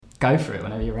go for it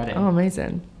whenever you're ready. Oh,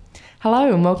 amazing.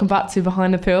 Hello and welcome back to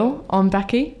Behind the Pill. I'm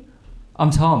Becky.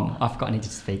 I'm Tom. I forgot I needed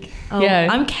to speak. Oh, Yeah.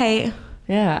 I'm Kate.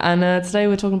 Yeah, and today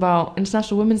we're talking about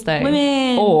International Women's Day.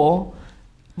 Women. Or,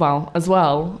 well, as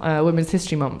well, Women's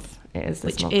History Month. It is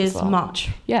this Which month is as well. March.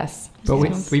 Yes. But we're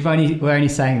only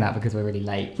saying that because we're really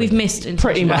late. We've missed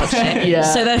Pretty much. Yeah.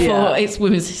 So therefore, Yeah. it's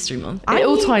Women's History Month. It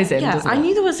all ties in, doesn't I it?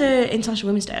 knew there was a International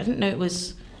Women's Day. I didn't know it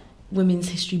was Women's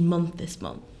History Month this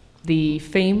month. The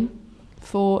theme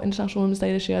for International Women's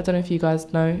Day this year, I don't know if you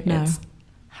guys know, No. it's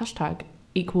hashtag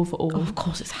equal for all. Oh, of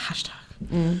course, it's a hashtag.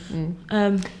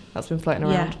 That's been floating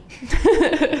Yeah.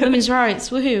 around. Women's rights,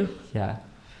 woohoo. Yeah.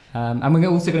 And we're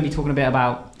also going to be talking a bit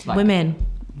about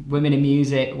Women in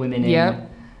music, women in Yeah.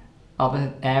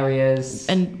 other areas,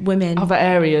 and women. Other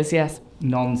areas, yes.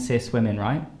 non-cis women,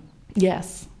 right?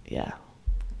 Yes. Yeah.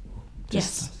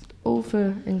 Yes. All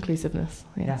for inclusiveness.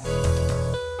 Yes.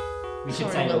 We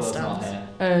should Sorry, say that Will Will's not Stans. here.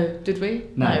 Oh, did we?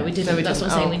 No, we didn't. No, we That's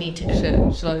didn't. what I'm saying. Oh. We need to.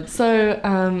 Shit, shall I? So,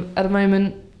 at the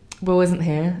moment, Will isn't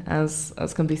here, as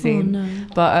can be seen. Oh, no.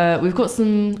 But we've got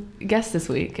some guests this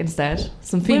week instead.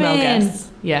 Some female Women. guests.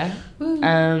 Yeah.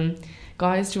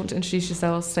 Guys, do you want to introduce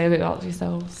yourselves? Say a bit about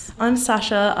yourselves. I'm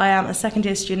Sasha. I am a second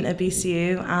year student at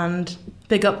BCU and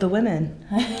big up the women.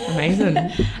 Amazing.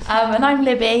 And I'm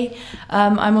Libby.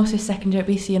 I'm also second year at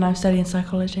BC and I'm studying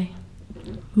psychology.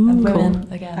 And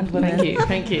women again. And women.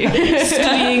 Thank you.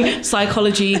 Studying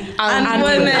psychology and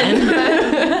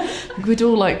women. We'd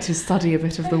all like to study a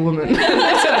bit of the woman.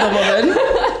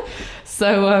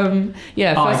 So, I first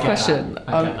get question. that.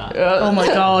 I get that. Oh my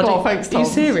God. Oh, thanks, Are Tom. you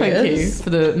serious? Thank you for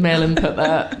the male input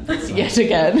there, yet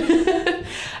again.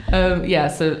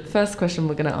 So first question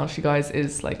we're going to ask you guys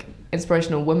is like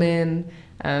inspirational women,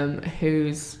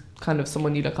 who's kind of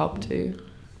someone you look up to.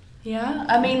 Yeah,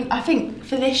 I mean, I think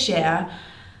for this year,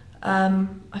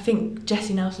 I think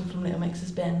Jessie Nelson from Little Mix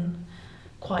has been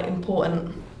quite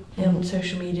important in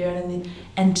social media and in the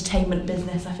entertainment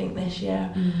business, I think, this year.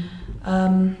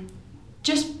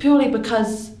 Just purely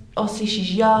because obviously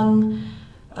she's young,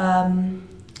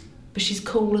 but she's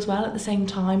cool as well at the same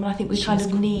time. And I think we kind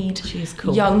of need She is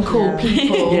cool. young, cool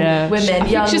people, Yeah. women, I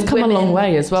think young she's come a women long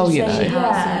way as well, to you say, know.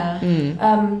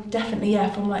 Yeah. Definitely, yeah,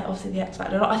 from like obviously the X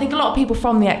Factor. I think a lot of people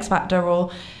from the X Factor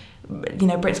or, you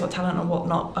know, Britain's Got Talent or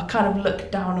whatnot are kind of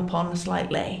looked down upon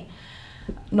slightly.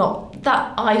 Not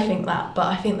that I think that, but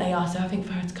I think they are. So I think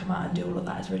for her to come out and do all of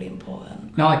that is really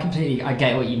important. No, I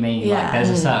get what you mean. Yeah. Like, there's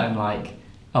a certain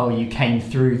you came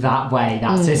through that way,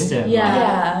 that system.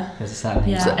 Yeah. There's a certain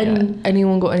Yeah. So,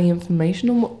 anyone got any information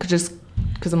on what? Just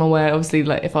because I'm aware, obviously,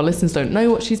 like if our listeners don't know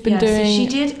what she's been doing. So she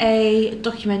did a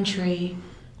documentary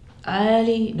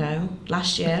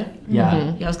last year. Yeah.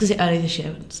 Mhm. Yeah, I was going to say early this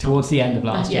year. Towards the end of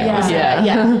last year. Yeah.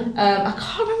 Yeah. I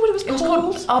can't remember what it was It was called.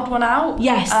 called Odd One Out.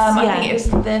 Yes, I yeah. think it was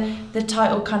the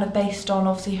title kind of based on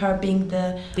obviously her being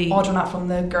the odd one out from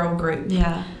the girl group.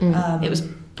 Yeah. Um, It was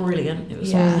brilliant. It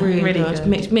was Yeah. really, Really good.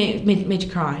 good. Made you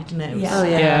cry, didn't it? It was, Yeah. Oh,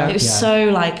 yeah. It was Yeah. so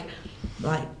like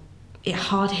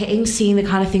hard hitting, seeing the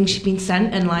kind of things she'd been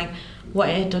sent and like what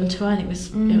it had done to her, and it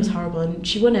was horrible. And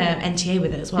she won an NTA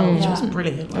with it as well, which was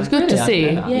brilliant. It was Like, good to Really? see. I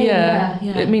didn't know that.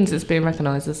 Yeah. It means it's being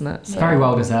recognised, isn't it? So. Very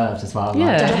well deserved as well.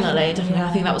 Yeah. Definitely.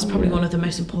 I think that was probably one of the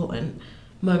most important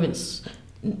moments,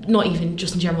 not even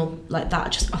just in general like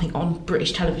that, just I think on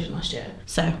British television last year.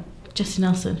 So, Jessie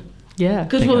Nelson. Yeah.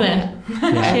 Good woman.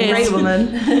 Yeah. Cheers. Great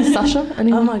woman. Sasha, Oh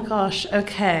anyone? my gosh.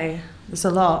 Okay. There's a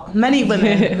lot. Many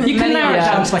women. You can narrow it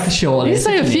down to like a short You list.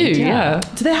 say a if few, need, yeah.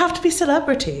 Do they have to be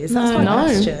celebrities? That's my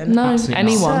question. No, Absolutely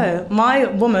not. anyone. So my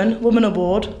woman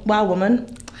award, Wow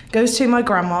Woman, goes to my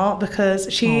grandma because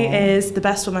she is the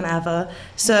best woman ever.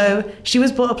 So she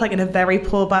was brought up like in a very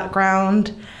poor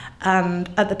background, and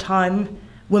at the time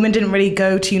women didn't really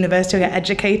go to university or get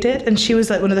educated, and she was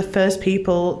like one of the first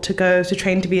people to go to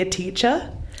train to be a teacher.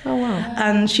 Oh wow.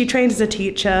 And she trained as a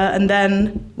teacher, and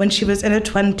then when she was in her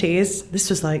 20s, this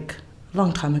was like a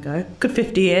long time ago, good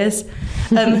 50 years,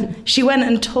 she went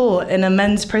and taught in a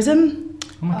men's prison,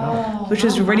 Oh my god. which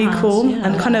was really nice, cool yeah.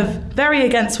 and kind of very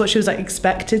against what she was like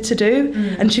expected to do.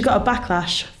 And she got a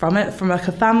backlash from it, from like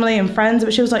her family and friends,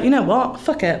 but she was like, you know what,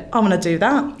 fuck it, I want to do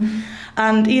that.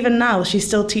 And even now she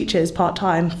still teaches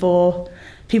part-time for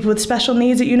people with special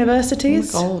needs at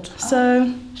universities. Oh my God.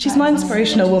 So she's my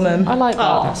inspirational woman. I like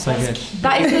that. That's so good.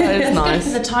 That is, That is it's nice.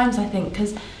 good for the times, I think,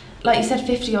 because like you said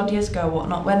 50 odd years ago or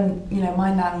whatnot, when, you know,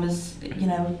 my nan was, you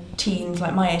know, teens,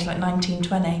 like my age, like 19,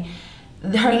 20,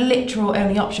 her literal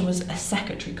only option was a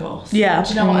secretary course. Yeah. Do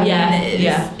you know what I mean?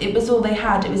 Yeah. It was all they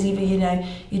had. It was either, you know,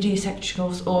 you do secretary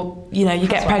course or, you know, you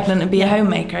get pregnant and be a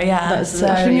homemaker. Yeah. That's so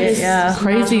literally it, it's yeah.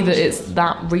 Crazy that it's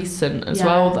that recent as Yeah.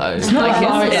 well, though. It's not like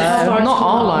our it's lifetime. not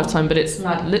our lifetime, but it's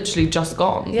Like- literally just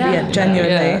gone. Yeah, genuinely.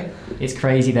 Yeah. It's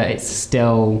crazy that it's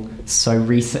still so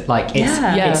recent. Like it's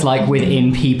Yeah. it's like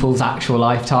within people's actual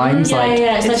lifetimes. Like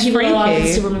It's like it's people are alive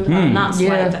freaky. to remember that, and that's Yeah.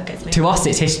 why that gets me. to us,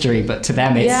 it's history, but to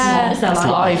them, it's Yeah. It's their it's life.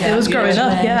 life. It was growing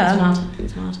up, It's yeah. mad.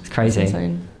 It's mad. It's crazy.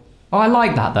 Insane. Oh, I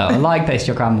like that though. I like that it's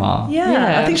your grandma. Yeah,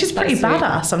 Yeah, I think she's pretty that's sweet.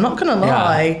 badass. I'm not gonna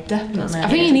lie. definitely. I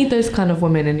think you need those kind of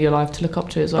women in your life to look up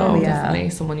to as well. Oh, yeah. Definitely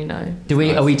someone you know.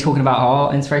 Are we talking about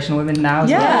our inspirational women now?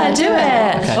 as well? Yeah, do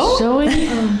it. Okay. Shall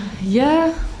we?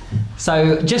 Yeah.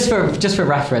 So just for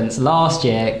reference, last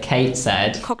year Kate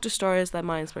said Cock Destroyers, they're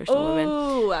my inspirational women.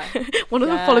 Oh, One of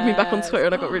them followed me back on Twitter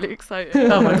and I got really excited.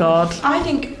 Oh my god. I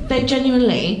think they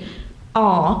genuinely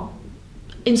are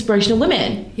inspirational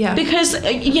women. Yeah. Because,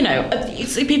 you know,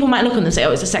 people might look on them and say,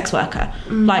 oh, it's a sex worker.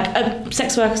 Like,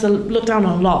 sex workers are looked down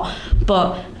on a lot,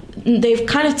 but they've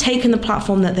kind of taken the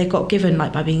platform that they got given,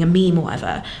 like by being a meme or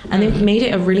whatever, and they've made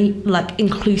it a really like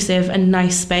inclusive and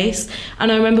nice space.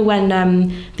 And I remember when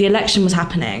the election was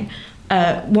happening,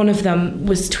 one of them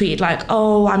was tweeted like,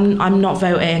 oh, I'm not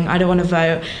voting, I don't want to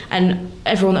vote, and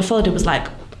everyone that followed it was like,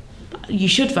 you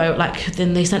should vote. Like,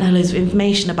 then they sent her loads of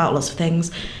information about lots of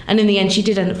things, and in the end she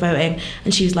did end up voting,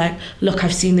 and she was like, look,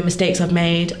 I've seen the mistakes I've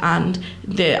made, and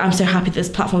I'm so happy this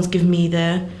platform's given me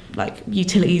the like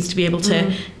utilities to be able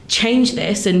to change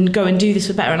this and go and do this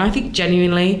for better. And I think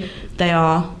genuinely they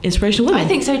are inspirational women. I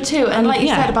think so too. And like you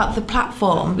yeah. said about the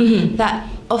platform, that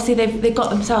obviously they've got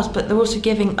themselves, but they're also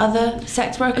giving other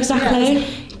sex workers. Exactly.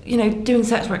 Because, you know, doing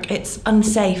sex work, it's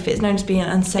unsafe. It's known as being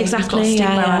unsafe. It's got Exactly,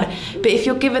 stigma yeah, around it. But if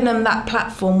you're giving them that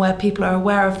platform where people are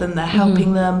aware of them, they're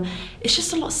helping them, it's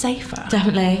just a lot safer.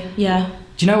 Definitely, yeah.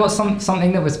 Do you know what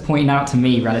something that was pointed out to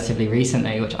me relatively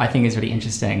recently, which I think is really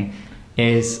interesting,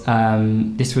 is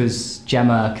this was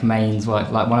Gemma Kamain's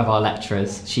work, like one of our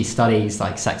lecturers. She studies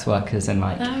like sex workers and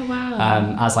like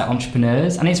as like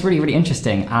entrepreneurs, and it's really, really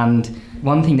interesting. And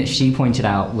one thing that she pointed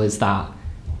out was that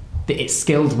it's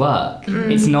skilled work.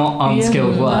 It's not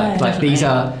unskilled work. Like these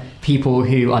are people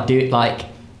who are doing, like,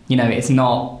 you know, it's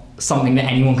not something that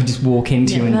anyone can just walk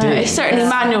into and do. It's certainly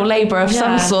manual labour of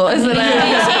some sort, isn't it?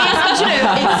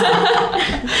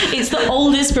 It's the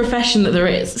oldest profession that there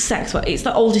is, sex work. It's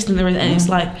the oldest thing there is, and it's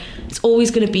like it's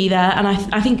always going to be there. And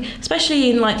I think especially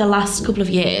in like the last couple of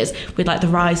years with like the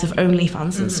rise of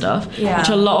OnlyFans and stuff, which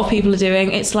a lot of people are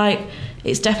doing, it's like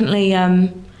it's definitely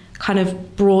kind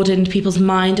of broadened people's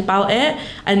mind about it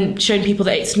and shown people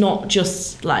that it's not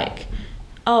just like,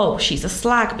 oh, she's a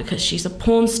slag because she's a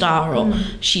porn star, or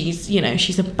she's, you know,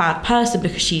 she's a bad person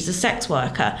because she's a sex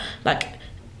worker. Like,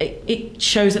 it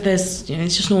shows that there's, you know,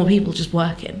 it's just normal people just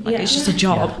working. Like, it's just a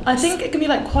job. I think it can be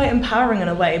like quite empowering in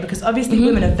a way, because obviously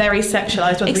women are very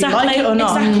sexualized, whether we like it or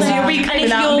not. Exactly. So you're And reclaiming if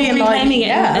that you're and being reclaiming like,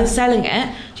 it and selling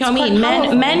it, do you know what I mean?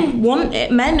 quite Men want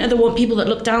it. Men are the people that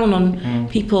look down on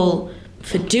people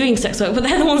for doing sex work, but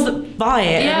they're the ones that buy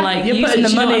it. Yeah. And like You're use putting it, the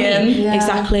do you know money what I mean? in. Yeah.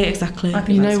 Exactly. I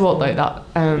think You that's know what though,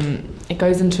 that it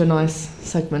goes into a nice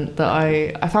segment that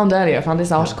I found earlier. I found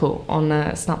this article on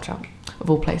Snapchat, of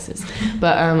all places,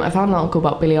 but I found an article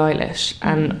about Billie Eilish,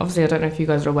 and obviously I don't know if you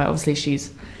guys are aware, obviously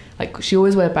she's like, she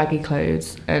always wear baggy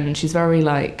clothes, and she's very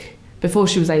like, before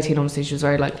she was 18 obviously she was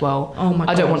very like, well, Oh my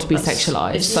I don't God, want to be that's-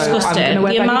 sexualized, it's so I'm disgusting. going to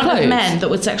wear the baggy amount clothes. of men that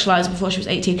would sexualise before she was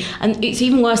 18, and it's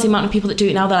even worse the amount of people that do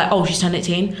it now. They're like, oh, she's turned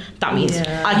 18, that means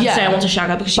Yeah. I can Yeah. say I want to shag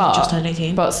her because she But- just turned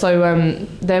 18. But so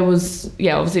there was,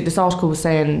 obviously this article was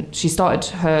saying she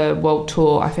started her world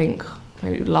tour, I think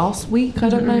maybe last week, I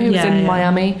don't know, it was in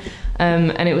Miami,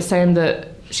 and it was saying that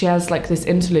she has like this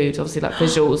interlude, obviously like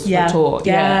visuals Yeah. for the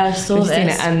tour. Yeah, I saw Have you seen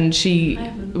this. it? And she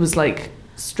was like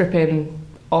stripping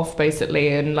off basically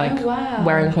and like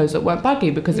wearing clothes that weren't baggy,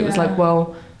 because it was like,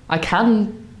 well, I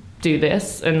can do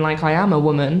this and like I am a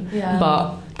woman,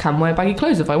 but can wear baggy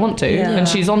clothes if I want to. Yeah. And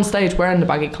she's on stage wearing the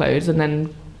baggy clothes and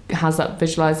then has that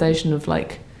visualization of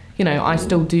like, you know, I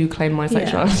still do claim my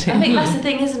sexuality. I think that's the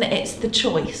thing, isn't it? It's the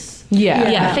choice.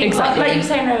 Yeah, I think exactly. like you were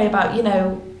saying earlier about, you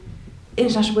know,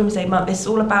 International Women's Day month, it's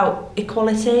all about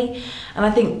equality, and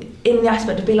I think in the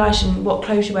aspect of Billie Eilish and what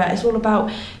clothes you wear, it's all about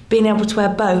being able to wear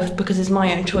both because it's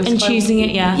my own choice. And If I- choosing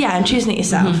it, yeah. and choosing it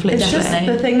yourself. It's just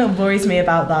Definitely. the thing that worries me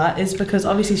about that is because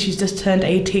obviously she's just turned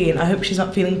 18. I hope she's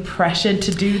not feeling pressured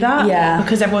to do that. Yeah.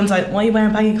 Because everyone's like, why are you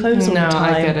wearing baggy clothes all No, the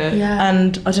time? I get it. Yeah.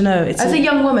 And I don't know. It's As a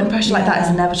young woman, pressure like that is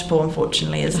inevitable,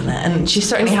 unfortunately, isn't it? And she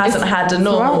certainly It's- hasn't it's had a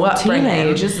normal throughout upbringing.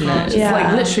 teenage, isn't it? It's Yeah.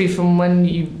 like literally from when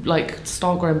you like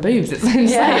start growing boobs, it's It's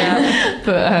insane.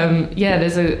 But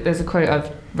there's a quote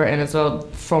I've written as well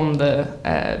from the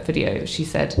video. She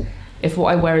said, "If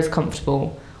what I wear is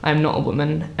comfortable, I am not a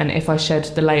woman, and if I shed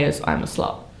the layers, I am a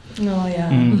slut." Oh yeah.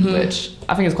 Which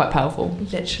I think is quite powerful.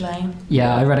 Literally.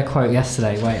 Yeah, I read a quote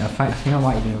yesterday. Wait, I think I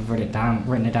might even have written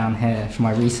it down here for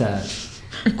my research.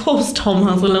 Of course, Tom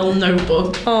has a little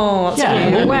notebook. Oh, that's Yeah,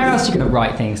 cute. well, where else are you going to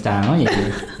write things down, aren't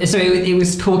you? So it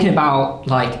was talking about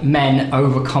like men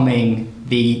overcoming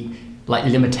the like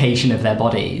limitation of their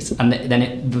bodies, and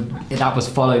then that was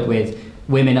followed with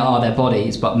women are their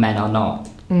bodies, but men are not.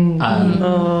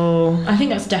 I think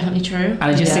that's definitely true. And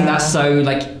I just think that's so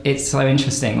like it's so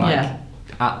interesting. Like,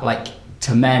 like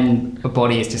to men, a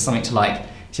body is just something to like.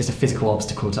 It's just a physical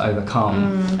obstacle to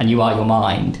overcome, and you are your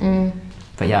mind.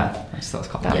 But yeah, I just thought it was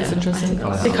quite That's interesting.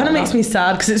 It kind of makes me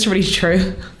sad because it's really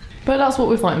true. But that's what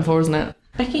we're fighting for, isn't it?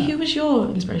 Becky, who was your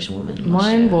inspirational woman?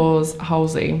 Mine was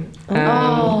Halsey.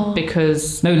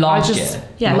 Because No, last year.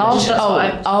 Yeah, last that's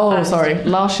what I asked. sorry.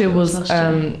 Last year was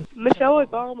Michelle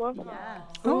Obama.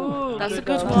 Oh, that's a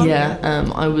good one.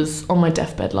 I was on my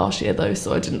deathbed last year though,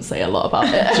 so I didn't say a lot about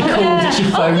it. She called. She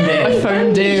phoned in. I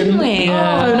phoned in. Really?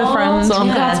 Yeah. Phone a friend. So I'm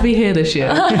glad to be here this year.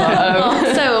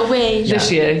 But, So are we.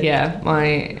 this year, my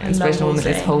inspirational woman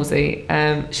is Halsey.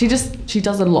 She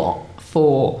does a lot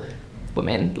for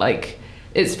women. Like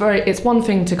it's one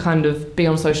thing to kind of be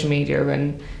on social media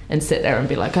and sit there and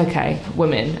be like, okay,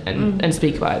 women and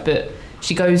speak about it, but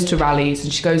she goes to rallies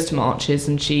and she goes to marches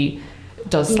and she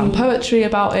does slam poetry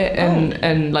about it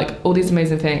and like all these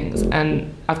amazing things.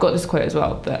 And I've got this quote as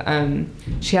well that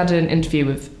she had an interview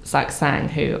with Zach Sang,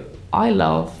 who I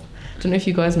love. I don't know if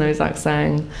you guys know Zach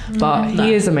Sang, but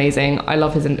he is amazing. I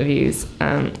love his interviews.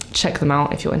 Check them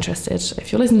out if you're interested.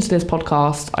 If you're listening to this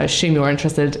podcast, I assume you're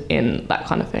interested in that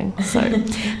kind of thing. So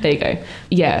there you go.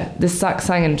 Yeah, this Zach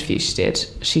Sang interview she did,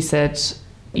 she said,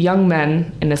 young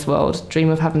men in this world dream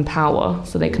of having power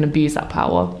so they can abuse that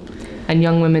power. And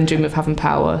young women dream of having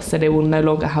power so they will no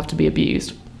longer have to be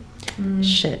abused.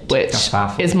 Shit. Which That's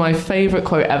powerful. is my favourite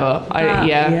quote ever.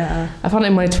 I found it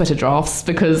in my Twitter drafts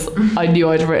because I knew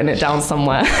I'd written it down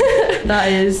somewhere.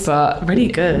 That is But really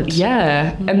good.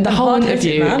 yeah, and the whole Hard-headed,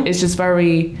 interview man. is just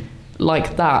very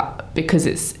like that because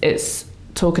it's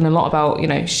talking a lot about, you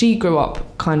know, she grew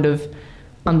up kind of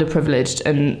underprivileged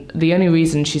and the only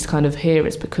reason she's kind of here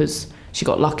is because she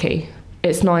got lucky.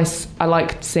 It's nice. I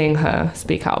like seeing her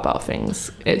speak out about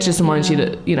things. It just reminds you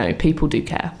that, you know, people do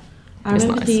care. I It's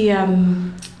remember nice.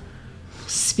 the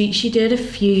speech she did a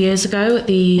few years ago at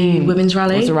the women's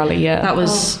rally. It was a rally, yeah. That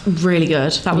was really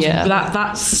good. That was Yeah.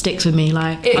 that sticks with me.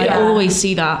 Like I Yeah. always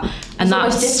see that, and It's that's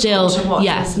almost still difficult to watch,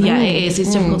 yes, isn't it? yeah, it is.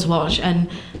 It's difficult to watch,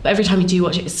 but every time you do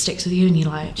watch it, it sticks with you, and you're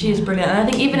like, She is brilliant, and I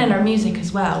think even in her music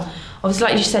as well. Obviously,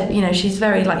 like you said, you know, she's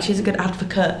very like she's a good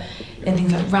advocate in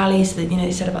things like rallies. That you know,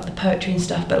 they said about the poetry and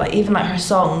stuff, but like even like her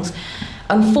songs.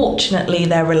 Unfortunately,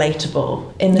 they're relatable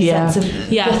in the Yeah. sense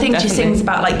of Yeah, the things she definitely. sings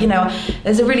about. Like, you know,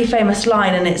 there's a really famous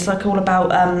line, and it's like all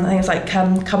about. I think it's like,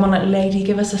 "Come on, little lady,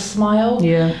 give us a smile."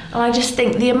 Yeah. And I just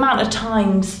think the amount of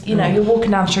times, you know, you're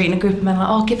walking down the street and a group of men are like,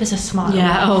 "Oh, give us a smile."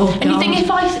 yeah, oh, And you think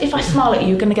God. if I smile at you,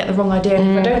 you're going to get the wrong idea.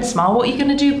 And if I don't smile, what are you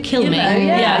going to do? Kill You me. know,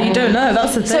 Yeah, you don't know.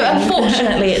 That's the thing. So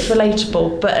unfortunately, it's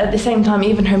relatable, but at the same time,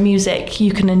 even her music,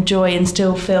 you can enjoy and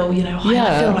still feel, you know, oh, Yeah.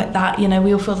 I feel like that. You know,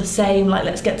 we all feel the same. Like,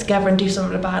 let's get together and do something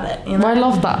about it. You know? I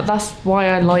love that. That's why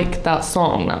I like that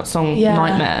song Yeah.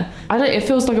 Nightmare. It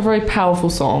feels like a very powerful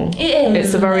song. It is.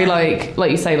 It's a very like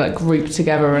you say, like grouped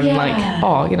together and Yeah. like,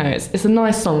 oh, you know, it's a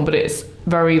nice song, but it's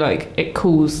very like, it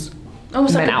calls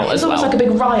almost men like out it's as almost well. like a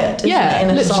big riot. Isn't yeah, it, in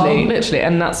a literally, song.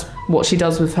 and that's what she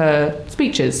does with her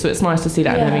speeches. So it's nice to see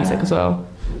that in her Yeah. music as well.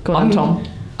 Go on, Tom.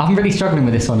 I'm really struggling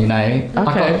with this one, you know.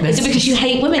 Okay. Is it because you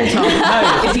hate women, Tom?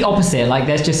 No, it's the opposite. Like,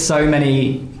 there's just so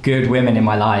many good women in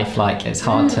my life. Like, it's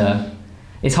hard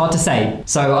to say.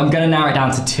 So I'm going to narrow it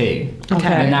down to two. Okay.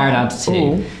 I'm going to narrow it down to two.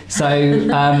 Ooh. So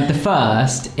the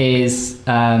first is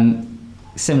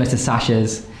similar to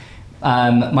Sasha's.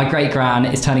 My great gran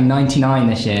is turning 99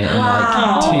 this year in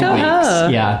like 2 Go weeks. her.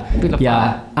 Yeah, We love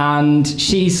yeah, and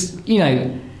she's, you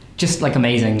know, just like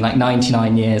amazing. Like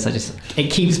 99 years. It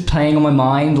keeps playing on my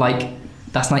mind. Like,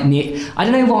 that's like I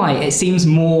don't know why it seems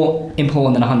more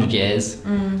important than 100 years.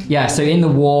 Yeah. So in the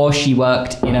war, she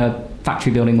worked in a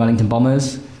factory building Wellington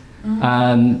bombers,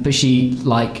 but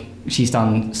she's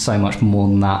done so much more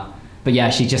than that. But yeah,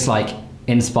 she just like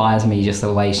inspires me, just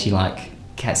the way she like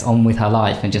gets on with her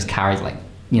life and just carries, like,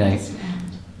 you know,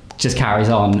 just carries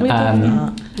on.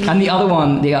 And the other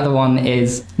one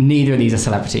is, neither of these are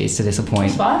celebrities to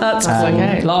disappoint. Fine. That's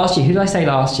okay. Last year, who did I say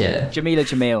last year? Jamila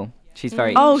Jamil. She's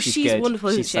very. Oh, she's she's good. wonderful,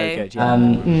 She's isn't so she? good. Yeah.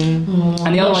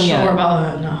 And the other one, Sure about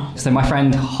her now. So my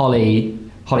friend Holly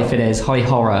Fiddes, Holly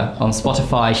Horror on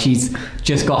Spotify. She's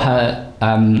just got her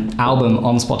album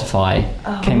on Spotify.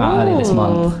 Came out earlier this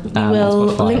month. We will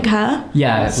on Spotify. link her.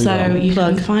 Yeah, we So will. you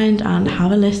can find and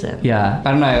have a listen. Yeah,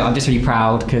 I don't know. I'm just really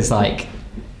proud because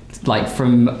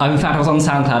from in fact I was on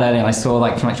SoundCloud earlier and I saw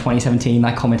from 2017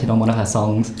 I commented on one of her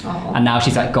songs and now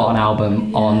she's got an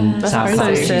album on That's SoundCloud.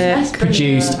 crazy. She's That's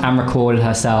produced and recorded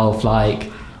herself.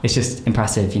 It's just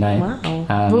impressive, Wow.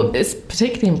 Well, it's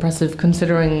particularly impressive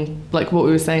considering what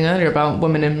we were saying earlier about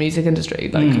women in the music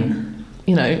industry.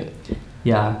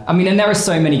 Yeah, I mean, and there are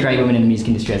so many great women in the music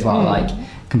industry as well,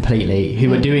 completely,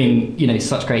 who are doing,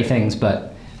 such great things.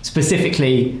 But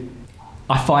specifically,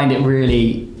 I find it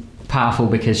really powerful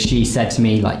because she said to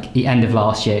me, the end of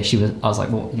last year, I was like,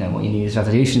 what are your New Year's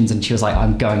resolutions? And she was like,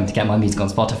 I'm going to get my music on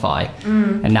Spotify.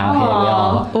 And now here we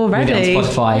are. Already? With it on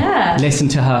Spotify. Yeah. Listen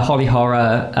to her Holly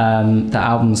Horror. The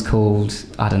album's called,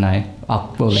 I don't know,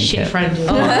 we'll link Shit it. friend. Shit,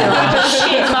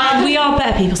 man. We are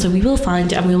better people, so we will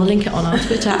find it and we will link it on our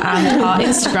Twitter and our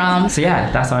Instagram. So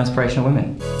yeah, that's our inspirational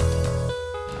women.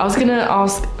 I was gonna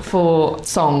ask for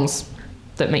songs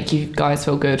that make you guys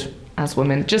feel good as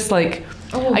women, just I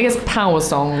guess power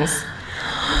songs.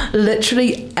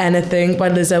 Literally anything by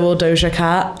Lizzo or Doja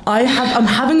Cat. I'm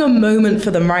having a moment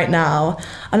for them right now,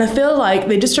 and I feel like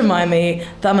they just remind me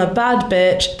that I'm a bad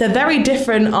bitch. They're very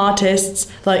different artists,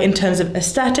 in terms of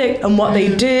aesthetic and what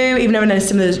they do, even though in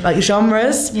similar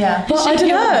genres. Yeah. But I don't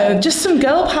know, just some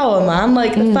girl power, man.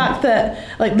 The fact that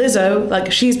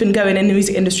Lizzo, she's been going in the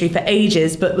music industry for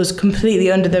ages, but was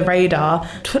completely under the radar.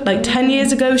 10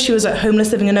 years ago, she was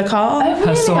homeless, living in a car,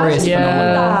 Her story is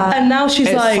phenomenal. and now she's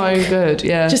It's so good,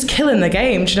 yeah. just killing the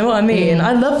game. Do you know what I mean?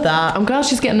 I love that. I'm glad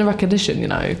she's getting the recognition,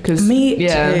 because Me too.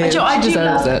 I she do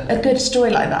love deserves it. a good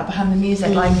story like that behind the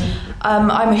music. I'm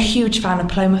a huge fan of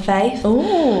Paloma Faith.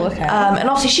 Oh, okay. And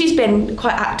obviously she's been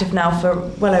quite active now for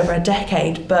well over a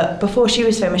decade, but before she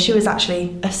was famous, she was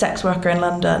actually a sex worker in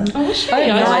London. Oh, was she? I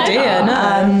had no idea,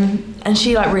 no. And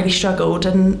she really struggled.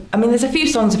 And I mean, there's a few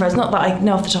songs of hers, not that I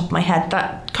know off the top of my head,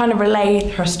 that kind of relay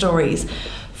her stories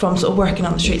from sort of working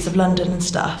on the streets of London and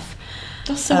stuff.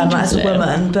 That's so As a interesting.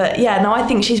 woman, but yeah, no, I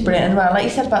think she's brilliant. And well, like you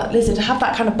said about Lizzie, to have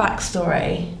that kind of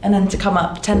backstory and then to come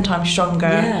up 10 times stronger,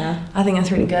 Yeah. I think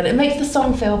that's really good. It makes the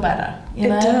song feel better. You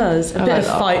know? It does. A bit of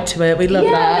that. fight to it. We love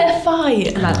Yeah, that. a bit of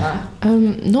fight. I like that.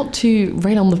 Not to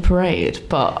rain on the parade,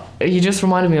 but you just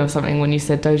reminded me of something when you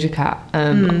said Doja Cat.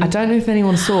 I don't know if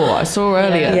anyone saw. I saw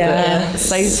earlier Yeah. that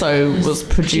Say So was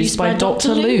produced by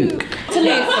Dr. Luke.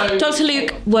 Dr.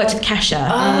 Luke worked with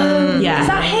Kesha. Yeah. Is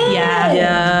that him? Yeah.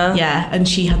 Yeah. Yeah, and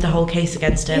she had the whole case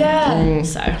against him. Yeah.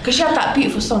 So. Because she had that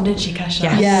beautiful song, didn't she, Kesha?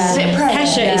 Yeah. Yeah. Is it Prayer?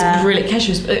 Kesha is brilliant. Kesha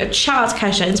is shout out to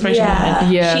Kesha, inspirational Yeah.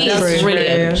 woman. Yeah, She's true.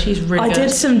 brilliant. She's really I good.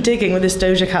 did some digging with this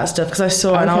Doja Cat stuff because I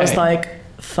saw it and I was Okay. like,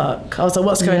 fuck. I was like,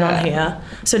 what's going on here?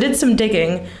 So I did some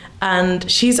digging, and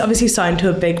she's obviously signed to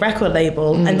a big record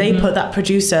label, and they put that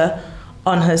producer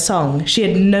on her song. She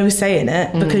had no say in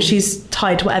it because she's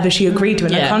tied to whatever she agreed to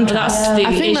in her contract. That's the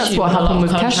I think that's issue what with a lot happened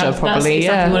of with Kesha, contracts. probably, That's exactly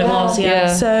yeah. what it was, yeah.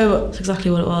 Yeah. So That's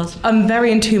exactly what it was. I'm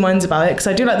very in two minds about it because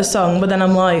I do like the song, but then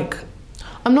I'm like,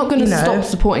 I'm not going to You know. stop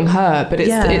supporting her, but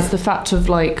Yeah. it's the fact of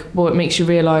it makes you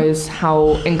realise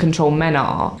how in control men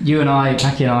are. You and I,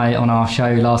 Jackie and I, on our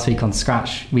show last week on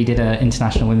Scratch, we did an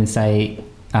International Women's Day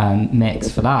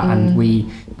mix for that, and we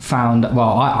found,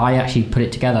 I actually put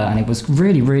it together, and it was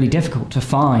really, really difficult to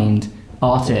find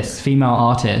female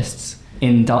artists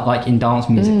in dance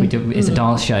music. It's a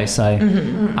dance show, so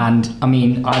and I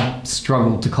mean I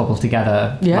struggled to cobble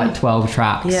together 12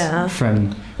 tracks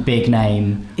from big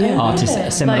name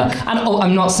artists similar. And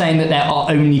I'm not saying that there are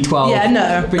only 12. Yeah,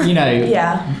 no. But you know,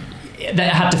 Yeah.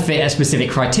 that had to fit a specific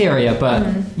criteria, but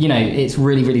you know it's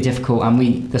really, really difficult.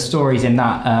 And the stories in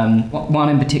that one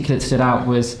in particular that stood out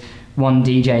was one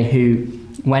DJ who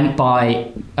went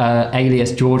by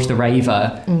alias George the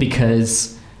Raver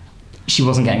because she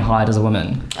wasn't getting hired as a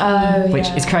women, which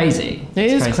is crazy. It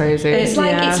is crazy. It's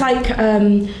like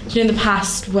in the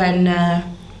past when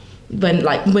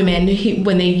like women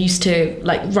when they used to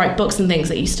write books and things,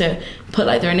 they used to put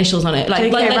their initials on it,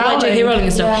 like J.K. Rowling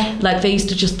and stuff. Yeah. Like they used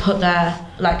to just put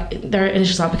their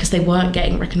initials out because they weren't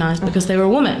getting recognised because they were a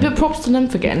woman. But props to them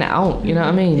for getting it out, you know what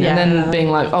I mean? Yeah. And then being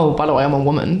like, oh, by the way, I'm a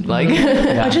woman.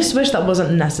 I just wish that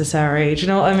wasn't necessary. Do you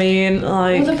know what I mean?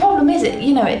 Well, the problem is,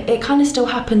 it kind of still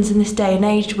happens in this day and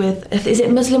age with, is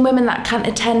it Muslim women that can't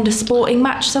attend a sporting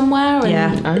match somewhere? And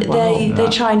Yeah. Oh, wow. they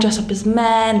try and dress up as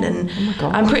men, and my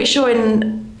God. I'm pretty sure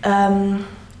in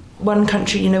one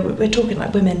country, we're talking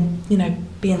like women,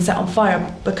 being set on fire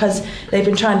because they've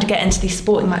been trying to get into these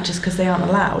sporting matches because they aren't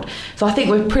allowed. So I think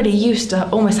we're pretty used to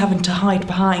almost having to hide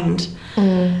behind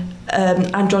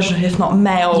androgynous, if not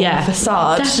male,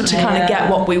 facade definitely, to kind of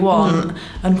get what we want,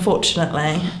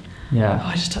 unfortunately. Yeah. Oh,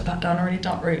 I just took that down a really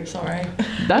dark route, sorry.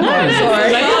 Sorry.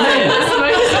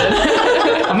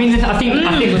 I mean, I think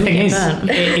the thing is,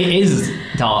 it is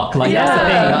dark. Like that's the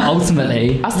thing.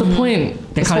 Ultimately, that's the point.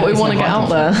 That's what we want to get out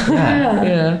there.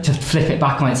 Yeah. To flip it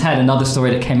back on its head, another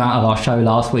story that came out of our show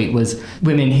last week was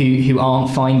women who aren't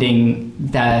finding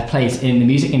their place in the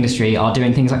music industry are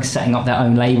doing things like setting up their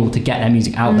own label to get their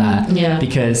music out there. Yeah.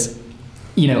 Because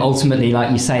ultimately, like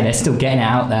you say, they're still getting it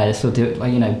out there. They're still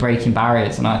breaking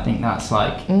barriers, and I think that's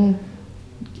like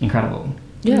incredible.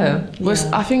 Yeah. Well,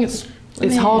 I think it's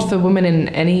hard for women in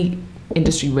any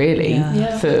industry really.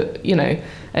 For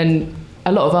and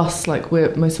a lot of us, like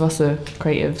most of us are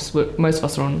creatives. Most of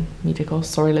us are on media course.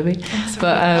 Sorry, Libby.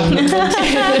 But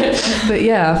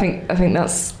yeah, I think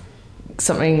that's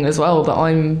something as well that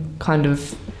I'm kind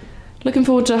of looking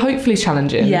forward to hopefully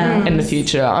challenging in the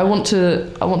future. I want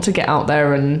to get out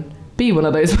there and be one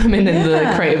of those women in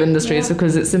the creative industries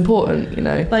because it's important,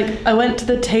 Like I went to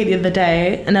the Tate the other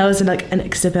day and there was like an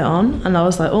exhibit on and I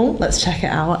was like, oh, let's check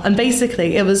it out. And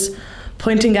basically it was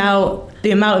pointing out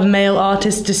the amount of male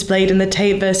artists displayed in the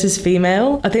Tate versus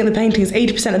female. I think the paintings,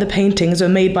 80% of the paintings were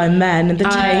made by men in the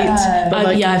Tate. But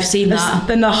I've seen that.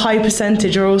 Then a high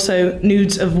percentage are also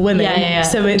nudes of women. Yeah.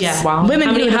 So it's women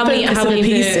who are the focus of the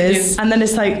pieces. And then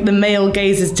it's like the male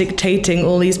gaze is dictating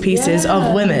all these pieces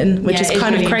of women, which is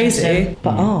kind of crazy.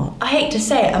 But art. I hate to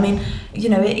say it, I mean,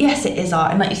 yes, it is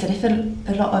art. And like you said, if a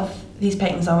lot of these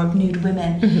paintings are of nude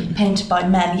women painted by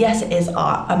men, yes, it is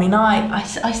art. I mean,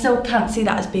 I still can't see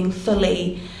that as being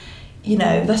fully,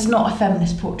 that's not a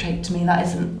feminist portrait to me. That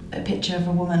isn't a picture of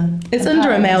a woman. It's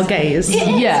under a male gaze.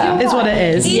 Is what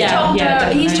it is.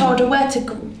 He's told her where to,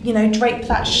 drape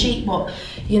that sheet,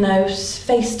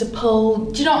 face to pull.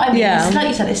 Do you know what I mean? It's, like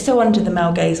you said, it's still under the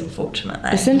male gaze, unfortunately.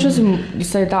 It's interesting you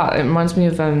say that. It reminds me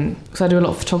of because I do a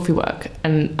lot of photography work,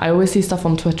 and I always see stuff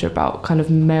on Twitter about kind of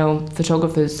male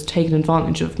photographers taking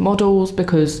advantage of models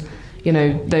because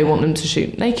they want them to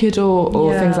shoot naked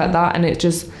or things like that, and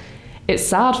it's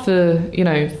sad for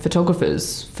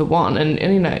photographers for one,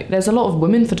 and there's a lot of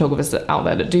women photographers out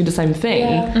there that do the same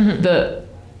thing that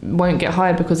won't get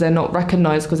hired because they're not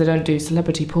recognised because they don't do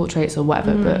celebrity portraits or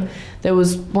whatever. But there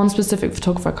was one specific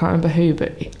photographer, I can't remember who,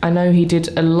 but I know he did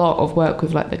a lot of work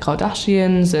with like the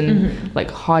Kardashians and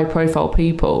like high profile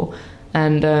people,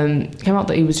 and it came out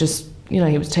that he was just he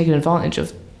was taking advantage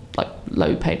of like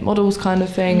low paid models kind of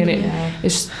thing, and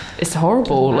it's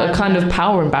horrible. Like kind of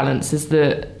power imbalance is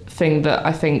the thing that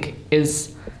I think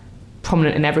is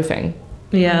prominent in everything.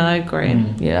 Yeah, I agree.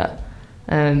 Yeah.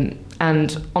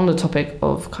 And on the topic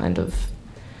of kind of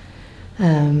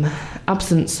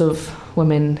absence of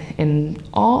women in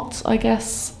art, I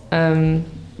guess, we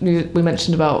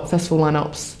mentioned about festival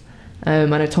lineups. I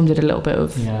know Tom did a little bit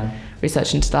of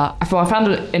research into that. I found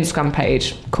an Instagram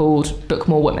page called Book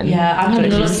More Women. Yeah, I'm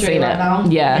having a look through it right now.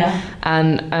 Yeah.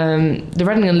 And the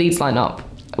Reading and Leeds lineup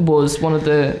was one of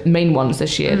the main ones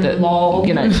this year that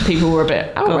people were a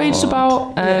bit outraged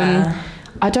about.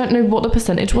 I don't know what the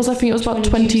percentage was. I think it was about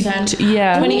 20%.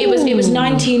 It was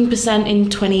 19% in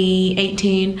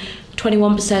 2018,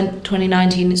 21%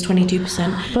 2019. It's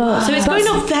 22%. So it's going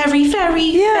up very,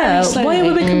 very, very slowly. Why are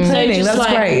women complaining? That's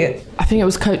great. I think it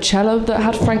was Coachella that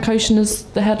had Frank Ocean as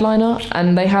the headliner,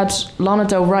 and they had Lana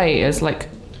Del Rey as like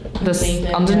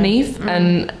underneath,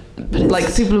 and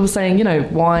like people were saying,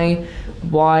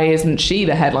 why isn't she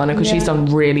the headliner? Because she's done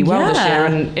really well this year,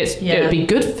 and it would be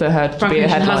good for her to be a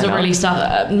headliner. Hasn't released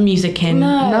music in.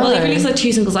 No. Well, he released like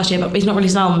 2 singles last year, but he's not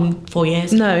released an album in 4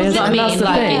 years. No, that's the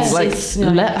thing.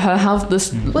 Let her have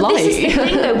this light. Well, this is the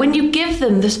thing though. When you give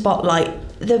them the spotlight,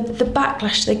 the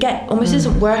backlash they get almost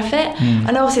isn't worth it.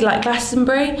 And obviously, like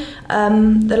Glastonbury,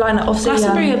 the lineup obviously.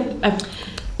 Glastonbury are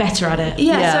better at it.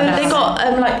 So they got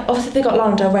obviously they got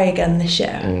Lana Del Rey again this year,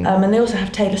 and they also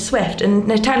have Taylor Swift. And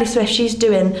Taylor Swift, she's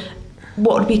doing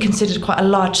what would be considered quite a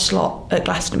large slot at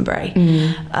Glastonbury.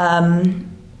 One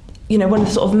of the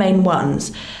sort of main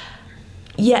ones.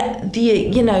 Yet the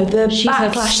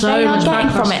backlash they are getting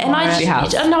from it, and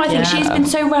I think she's been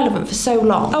so relevant for so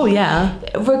long. Oh yeah.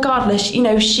 Regardless,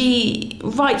 she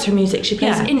writes her music, she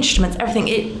plays instruments,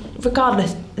 everything.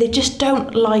 Regardless, they just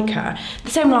don't like her. The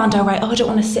same with Lana Del Rey. I don't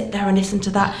want to sit there and listen to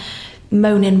that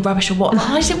moaning rubbish or whatnot.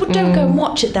 I said, well, don't go and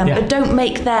watch it then, but don't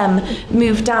make them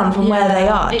move down from where they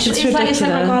are. It's like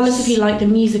regardless if you like the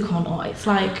music or not. It's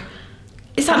like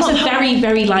Is that not a very,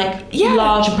 very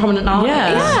large and prominent artist?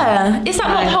 Yeah. Is that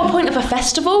not the whole point of a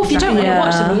festival? If you don't want to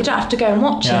watch them, you don't have to go and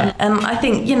watch it. And I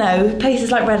think, places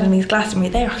like Reading and Glastonbury,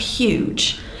 they are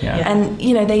huge. Yeah. And,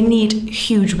 they need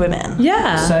huge women.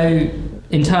 Yeah. So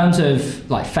in terms of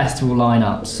festival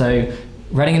lineups, so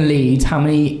Reading and Leeds, how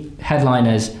many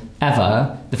headliners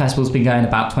ever? The festival's been going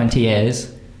about 20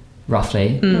 years,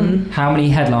 roughly. How many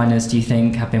headliners do you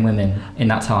think have been women in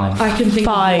that time? I can think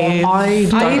 5. I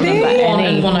don't remember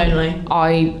any. One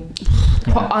only.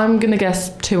 I'm gonna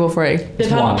guess 2 or 3. It's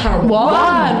one.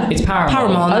 What? It's Paramore.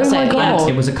 Paramore, that's Oh my it. God.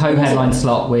 It was a co-headline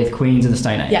slot with Queens of the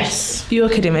Stone Age. Yes. You're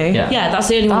kidding me. Yeah. Yeah, that's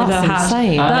the only one I've ever That's had.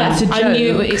 insane. That's That's a I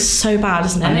knew joke. it's so bad,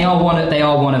 isn't it? And they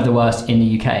are one of the worst in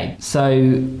the UK.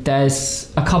 So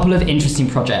there's a couple of interesting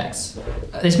projects.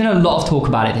 There's been a lot of talk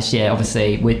about it this year,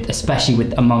 obviously, especially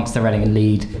with amongst the Reading and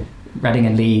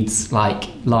Leeds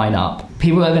lineup.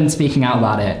 People have been speaking out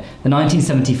about it. The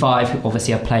 1975, who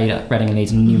obviously have played at Reading and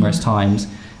Leeds numerous times.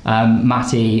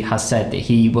 Matty has said that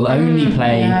he will only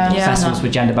play festivals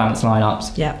with gender balanced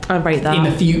lineups Yeah, I rate that. in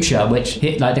the future. Which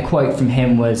the quote from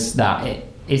him was that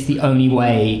it's the only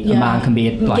way a man can be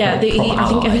a proper I think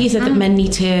ally. he said that men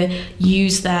need to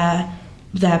use their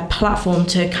platform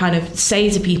to kind of say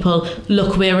to people,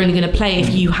 look, we're only going to play if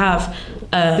you have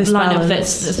a This lineup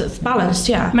balance. that's balanced.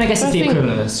 Yeah. I mean, I guess it's I the think-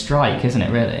 equivalent of a strike, isn't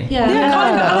it? Really? Yeah.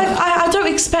 I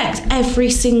don't expect every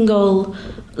single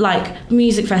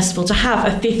music festival to have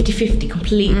a 50-50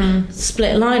 complete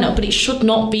split lineup, but it should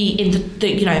not be in the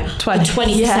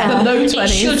 20%. Yeah, the low It 20s.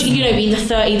 should be in the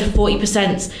 30, the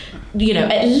 40%.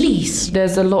 At least.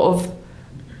 There's a lot of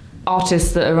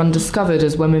artists that are undiscovered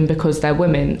as women because they're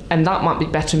women, and that might be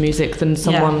better music than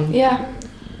someone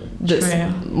that's True.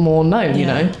 more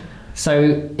known.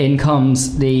 So in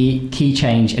comes the Key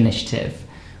Change Initiative,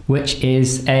 which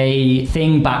is a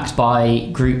thing backed by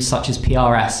groups such as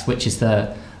PRS, which is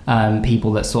the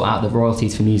people that sort out the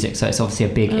royalties for music. So it's obviously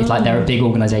they're a big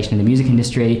organisation in the music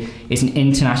industry. It's an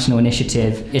international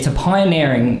initiative. It's a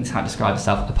pioneering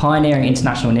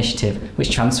international initiative which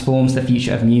transforms the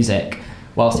future of music,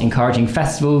 whilst encouraging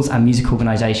festivals and music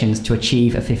organisations to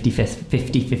achieve a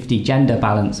 50-50 gender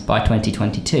balance by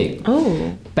 2022.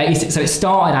 Oh. So it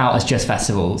started out as just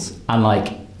festivals, and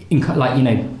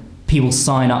people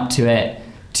sign up to it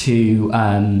to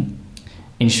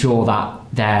ensure that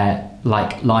their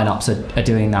lineups are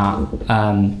doing that,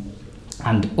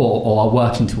 or are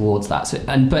working towards that.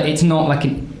 But it's not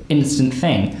an instant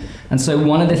thing. And so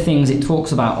one of the things it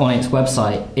talks about on its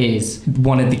website is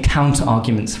one of the counter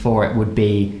arguments for it would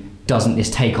be, doesn't this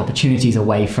take opportunities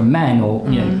away from men? Or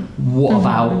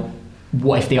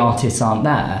what if the artists aren't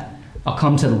there? I'll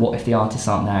come to the what if the artists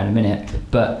aren't there in a minute.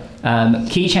 But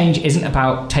Key Change isn't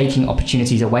about taking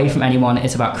opportunities away from anyone.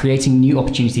 It's about creating new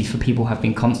opportunities for people who have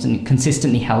been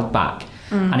consistently held back.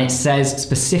 And it says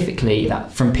specifically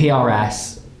that from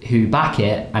PRS, who back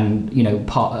it and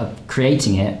part of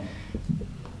creating it,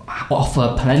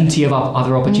 offer plenty of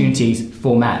other opportunities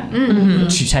for men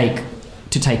to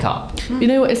take up.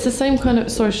 It's the same kind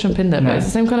of, sorry to jump in there, but it's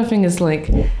the same kind of thing as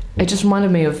it just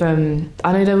reminded me of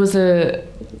I know there was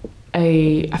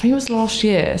I think it was last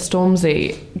year,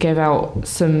 Stormzy gave out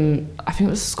some, I think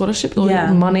it was a scholarship or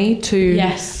money to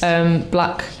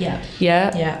black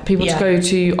people to go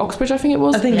to Oxbridge, I think it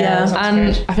was. I think,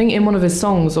 And I think in one of his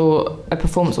songs or a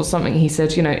performance or something, he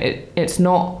said, it's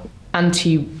not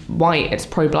anti-white, it's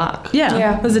pro-black.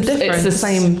 Yeah, there's a difference. It's the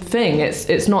same thing.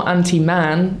 It's not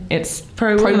anti-man, it's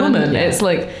pro-woman. Yeah. It's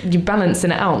you're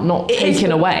balancing it out, not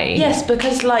taking away. Yes,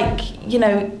 because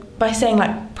by saying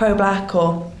pro-black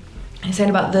or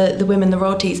saying about the women, the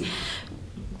royalties,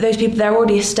 those people, they're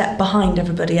already a step behind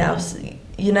everybody else.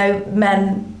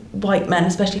 White men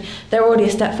especially, they're already a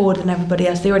step forward than everybody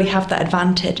else. They already have that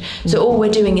advantage. So all we're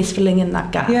doing is filling in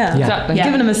that gap. Yeah, Exactly.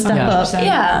 Giving them a step up.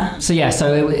 Yeah.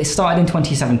 So it started in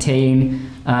 2017,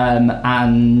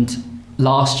 and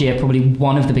last year probably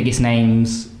one of the biggest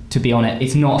names to be on it.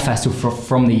 It's not a festival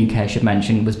from the UK, I should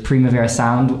mention, was Primavera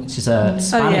Sound, which is a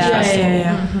Spanish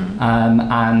festival.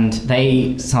 And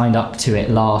they signed up to it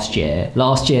last year.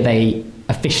 Last year they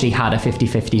officially had a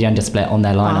 50-50 gender split on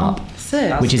their lineup.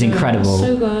 Sick. Which is incredible.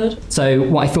 So good. So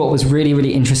what I thought was really,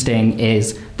 really interesting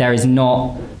is there is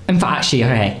not... In fact, actually,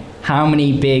 okay, how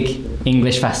many big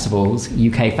English festivals,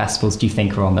 UK festivals, do you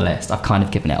think are on the list? I've kind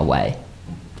of given it away.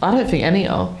 I don't think any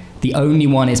are. The only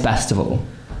one is Festival.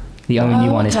 The only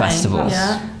one is Festival.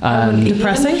 Yeah. I wouldn't have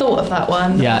Depressing. even thought of that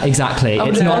one. Yeah, exactly. I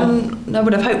would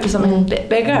have hoped for something a bit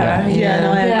bigger. Yeah.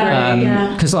 No, I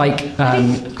agree. Because I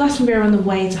think Glastonbury are on the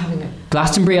way to having it.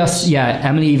 Glastonbury,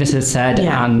 Emily Evis has said,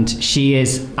 Yeah. and she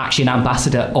is actually an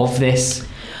ambassador of this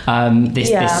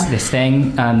this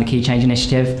thing, the Key Change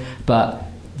Initiative, but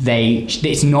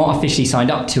it's not officially signed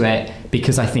up to it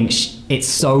because I think it's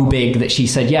so big that she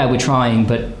said, yeah, we're trying,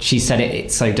 but she said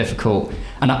it's so difficult.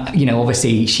 And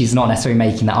obviously she's not necessarily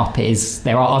making that up.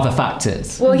 There are other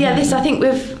factors. Well, yeah, this I think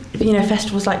with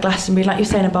festivals like Glastonbury, like you're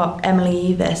saying about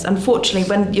Emily this, unfortunately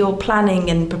when you're planning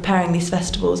and preparing these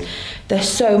festivals, there's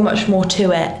so much more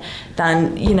to it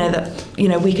than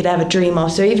we could ever dream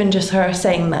of. So even just her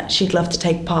saying that she'd love to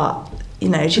take part,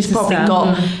 she's probably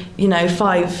got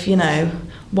 5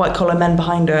 white collar men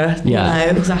behind her.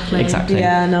 Exactly.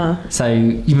 Yeah, no.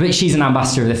 So, but she's an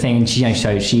ambassador of the thing, and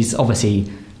so she's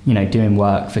obviously doing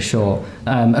work for sure.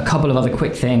 A couple of other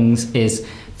quick things is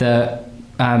the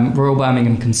Royal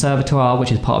Birmingham Conservatoire,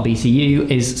 which is part of BCU,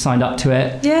 is signed up to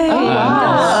it. Yay!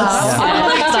 That's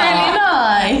really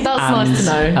nice. That's nice to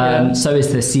know. So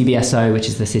is the CBSO, which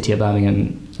is the City of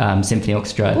Birmingham Symphony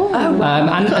Orchestra.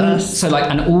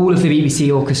 And all of the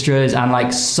BBC orchestras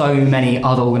and so many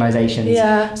other organisations.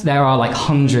 Yeah. So there are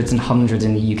hundreds and hundreds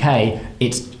in the UK.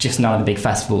 It's just none of the big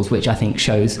festivals, which I think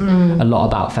shows a lot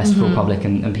about festival public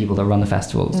and people that run the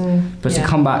festivals. But to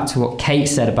come back to what Kate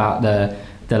said about the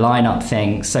lineup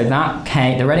thing, so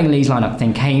the Reading Leeds lineup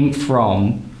thing came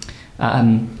from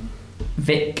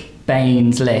Vic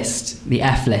Bain's list, the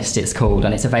F list it's called,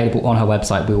 and it's available on her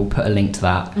website. We will put a link to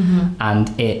that. And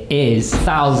it is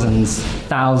thousands,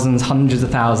 hundreds of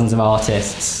thousands of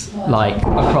artists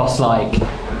across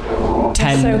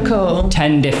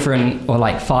 10 different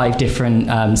or 5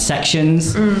 different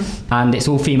sections, and it's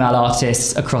all female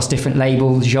artists across different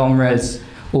labels, genres,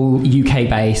 all UK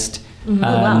based.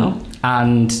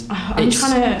 And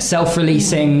it's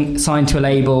self-releasing, signed to a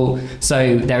label,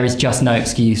 so there is just no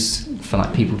excuse for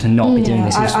people to not be doing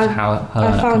this. I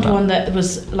found one that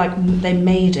was they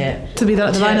made it to be the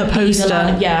lineup poster.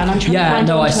 And I'm trying to find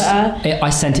it on Twitter. I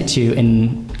sent it to you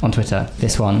on Twitter.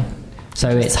 This one. So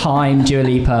it's Haim, Dua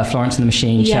Lipa, Florence and the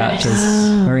Machine, Churches,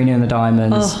 Marina and the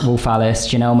Diamonds, Wolf Alice,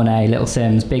 Janelle Monáe, Little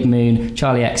Sims, Big Moon,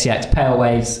 Charlie XCX, Pale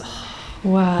Waves.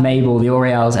 Wow. Mabel, the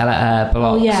Oreals, Ella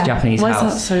Blocks, Japanese Why House.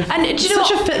 Is that so and do you know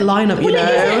such a fit lineup, It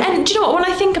is. And do you know what?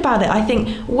 When I think about it, I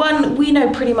think one, we know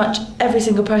pretty much every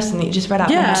single person that you just read out.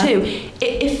 Yeah. And two,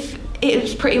 if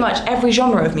it's pretty much every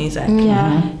genre of music.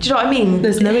 Yeah. Do you know what I mean?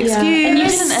 There's no excuse.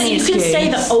 And you Excuse. can say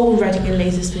that Reading and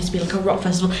Leeds is supposed to be a rock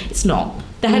festival. It's not.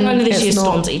 The headliner this year is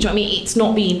Stormzy. Do you know what I mean? It's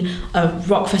not been a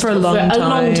rock festival for a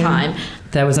long time.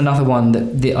 There was another one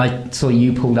that I saw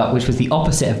you pulled up, which was the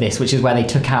opposite of this, which is where they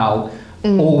took out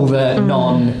all the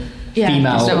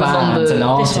non-female bands and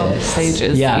artists.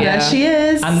 Pages. Yeah, she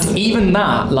is. And even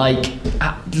that,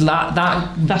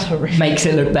 That's horrific. makes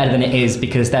it look better than it is,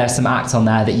 because there's some acts on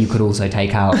there that you could also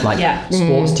take out.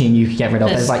 Sports team you could get rid of.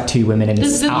 There's 2 women in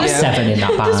this, out of 7 in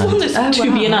that band. There's one that's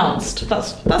to be announced.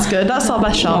 That's good. That's our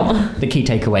best shot. The key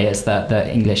takeaway is that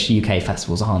the English UK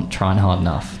festivals aren't trying hard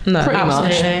enough. No, pretty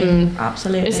much.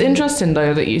 Absolutely. It's interesting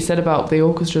though that you said about the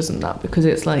orchestras and that, because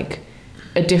it's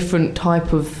a different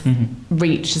type of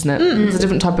reach, isn't it? It's a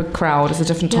different type of crowd. It's a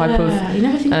different type of. You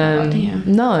never think about that, do you?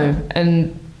 No,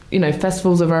 and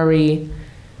festivals are very,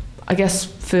 I guess,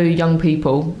 for young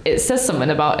people. It says something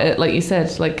about it, like you said,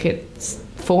 it's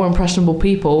for impressionable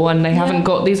people, and they haven't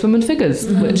got these women figures,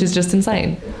 which is just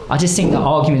insane. I just think the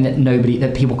argument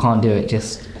that people can't do it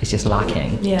is just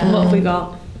lacking. Yeah. What have we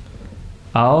got?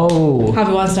 Oh.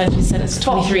 Harvey Weinstein been sentenced to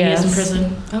 23 years in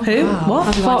prison. Who? What?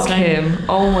 Harvey Fuck Weinstein. him.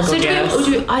 Oh my god, So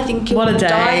yes. I think What a he'll day.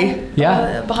 die,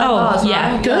 Yeah. behind bars.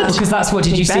 yeah, right? good. Because that's what,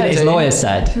 did you see that his better do. lawyer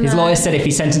said? His lawyer said if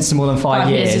he's sentenced to more than 5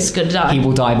 years, he's gonna die. he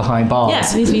will die behind bars.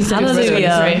 Yes, he's been sentenced to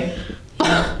Hallelujah.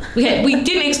 23. We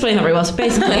didn't explain that very well. So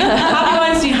basically, Harvey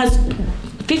Weinstein has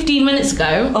 15 minutes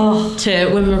ago to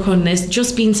when we're recording this,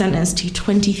 just been sentenced to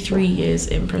 23 years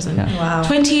in prison. Yeah. Wow.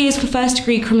 20 years for first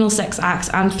degree criminal sex acts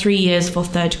and 3 years for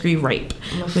third degree rape,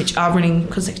 which are running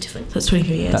consecutively. That's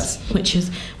 23 years,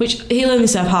 which he'll only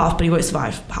serve half, but he won't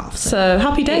survive half. So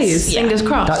happy days. Fingers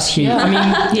crossed. That's huge. I mean,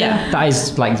 that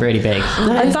is really big.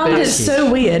 I found it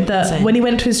so weird that Insane. when he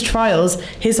went to his trials,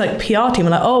 his PR team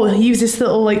were like, "Oh, use this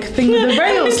little thing with the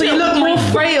rails, so you look more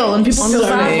frail," and people feel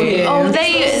bad for you. Oh,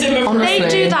 they do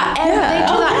that. They do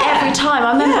that every time.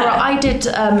 I remember I did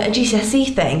a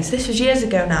GCSE thing. So this was years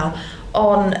ago now,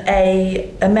 on a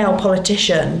male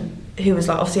politician who was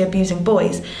obviously abusing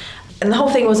boys, and the whole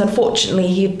thing was, unfortunately,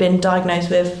 he'd been diagnosed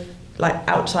with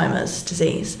Alzheimer's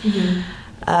disease.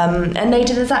 And they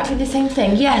did exactly the same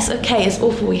thing. Yes, okay, it's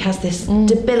awful. He has this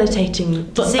debilitating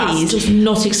But disease. that's just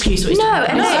not excuse what he's No, doing.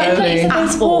 and Absolutely. they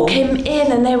At walk all. him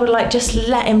in and they were like, just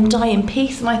let him die in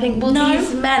peace. And I think, well, No.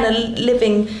 these men are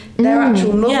living their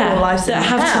actual normal lives that in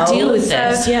have hell, to deal with so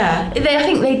this. Yeah, I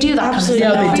think they do that Absolutely.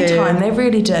 kind of Yeah, thing they every do. time. They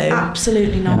really do.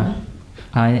 absolutely not.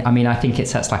 I mean, I think it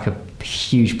sets like a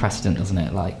huge precedent, doesn't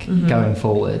it? Like going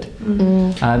forward.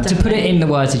 Mm-hmm. To put it in the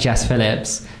words of Jess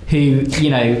Phillips, who, you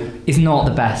know, is not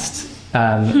the best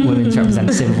women's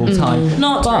representative of all time.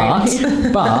 Not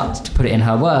but to put it in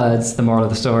her words, the moral of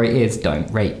the story is don't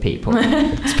rape people.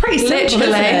 It's pretty simple, Literally.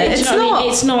 isn't it? Do It's you know what I not.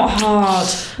 mean? It's not hard.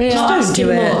 Yeah. Not Don't asking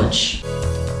do it. much.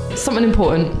 Something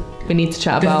important we need to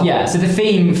chat about. Yeah, so the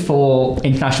theme for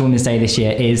International Women's Day this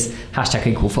year is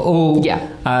 #Equal for All. Yeah.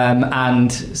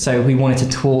 And so we wanted to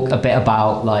talk a bit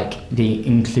about like the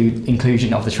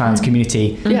inclusion of the trans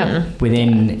community Yeah.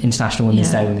 within International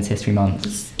Women's Yeah. Day, Women's History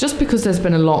Month. Just because there's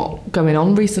been a lot going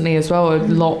on recently as well.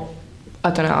 I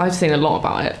don't know, I've seen a lot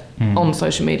about it on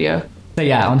social media. So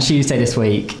yeah, on Tuesday this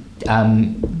week,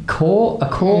 court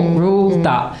ruled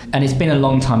that, and it's been a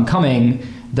long time coming,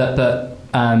 that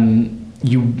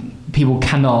people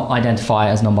cannot identify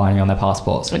as non-binary on their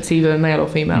passports. It's either male or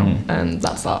female, and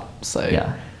that's that. So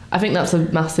Yeah. I think that's a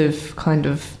massive kind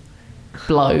of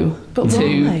blow But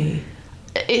to. why?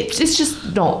 It's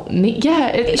just not. Yeah,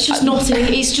 It's just not.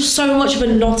 It's just so much of a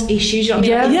not issue. Do you know what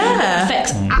I mean? Yeah. Yeah. It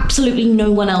affects absolutely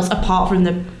no one else apart from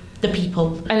the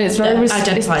people. And it's very that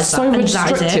identifies it's so that, and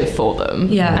that is it. restrictive for them.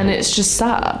 Yeah. And it's just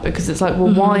sad because it's like,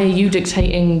 well, why are you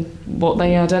dictating what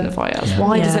they identify as?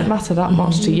 Why does Yeah. it matter that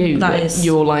much to you? That is-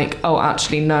 you're like, oh,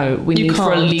 actually, no. We You need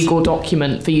for a can't. legal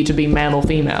document for you to be male or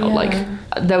female. Yeah. Like,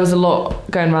 there was a lot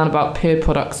going around about peer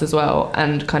products as well,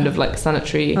 and kind of like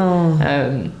sanitary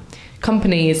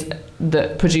companies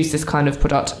that produce this kind of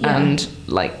product, Yeah. and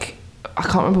like. I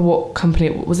can't remember what company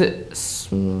it was. It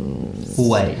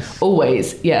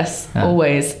Always, yes. Yeah.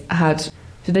 Always had.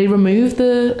 Did they remove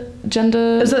the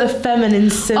gender? Is it a feminine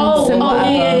symbol?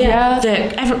 Yeah.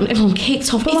 Everyone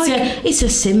kicks off. It's a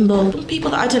symbol.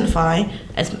 People that identify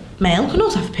as male can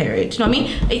also have a period. Do you know what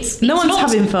I mean? No one's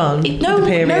having fun with the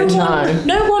period.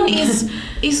 No one is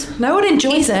No one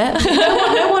enjoys it.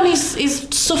 no one is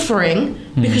suffering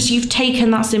because you've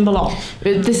taken that symbol off.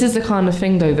 This is the kind of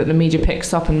thing though that the media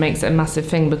picks up and makes it a massive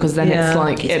thing, because then Yeah. it's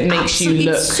like it makes you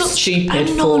look It's such stupid a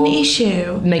for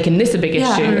non-issue. making this a big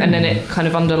Yeah. issue, and then it kind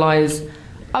of underlies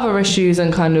other issues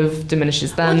and kind of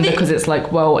diminishes them Well, because it's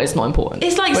like, well, it's not important.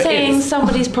 It's like But saying it's-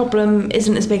 somebody's problem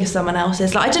isn't as big as someone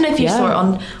else's. Like, I don't know if you Yeah.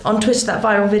 saw it on Twitter, that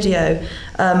viral video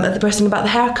of the person about the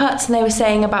haircuts, and they were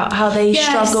saying about how they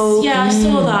struggle Yeah, I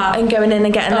saw that. and going in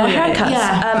and getting Oh, their yeah, haircuts.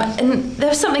 yeah. And there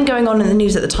was something going on in the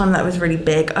news at the time that was really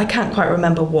big. I can't quite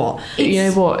remember what. You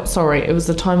know what? Sorry, it was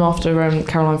the time after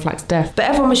Caroline Flack's death. But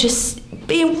everyone was just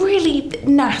being really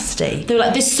nasty. They were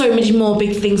like, there's so many more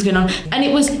big things going on. And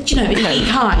it was, be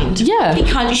kind. Yeah. Be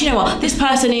kind. You know what? This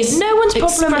person is... No one's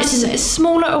problem is expressing-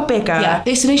 smaller or bigger. Yeah,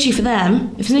 it's an issue for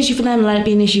them. If it's an issue for them, let it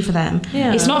be an issue for them.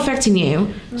 Yeah. It's not affecting you,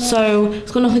 so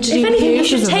it's got nothing to do If with anything, you. you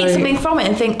should is a take very- something from it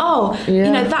and think, oh,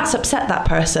 Yeah. that's upset that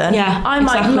person. Yeah, I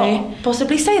might exactly. not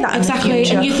possibly say that Exactly, in the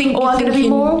future. and you think- or you're I'm going to be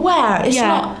thinking- more aware. It's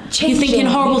not changing. You're thinking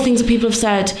horrible things that people have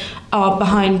said are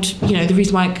behind, the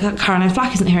reason why Caroline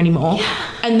Flack isn't here anymore.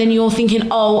 And then you're thinking,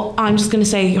 oh, I'm just going to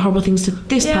say horrible things to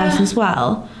this Yeah. person as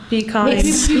well. Be kind.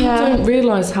 People don't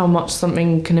realise how much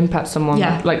something can impact someone,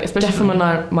 Yeah, like especially from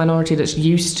a minority that's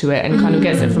used to it and kind of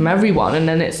gets it from everyone, and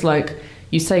then it's like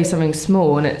you say something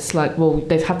small and it's like, well,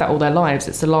 they've had that all their lives,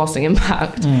 it's a lasting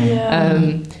impact.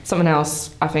 Something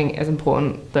else I think is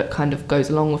important that kind of goes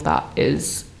along with that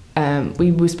is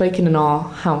we were speaking in our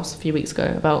house a few weeks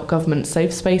ago about government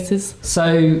safe spaces.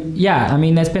 So yeah, I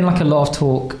mean, there's been like a lot of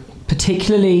talk,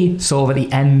 particularly sort of at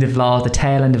the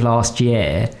tail end of last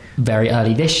year, very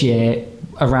early this year,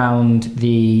 around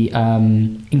the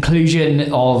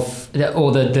inclusion of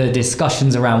the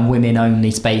discussions around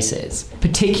women-only spaces,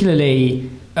 particularly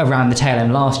around the tail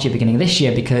end last year, beginning of this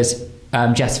year, because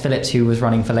Jess Phillips, who was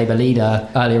running for Labour leader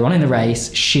earlier on in the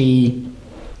race, she's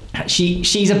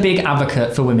a big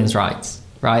advocate for women's rights,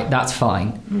 right? That's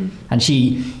fine. And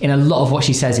she, in a lot of what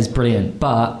she says, is brilliant,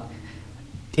 but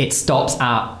it stops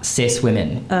at cis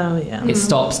women. Oh, yeah. It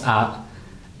stops at,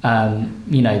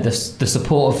 the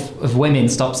support of women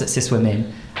stops at cis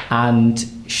women. And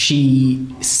she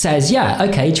says, yeah,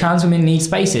 okay, trans women need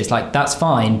spaces, like that's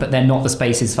fine, but they're not the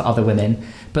spaces for other women.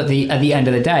 But at the end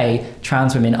of the day,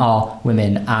 trans women are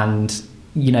women, and,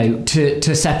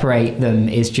 to separate them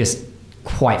is just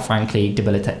quite frankly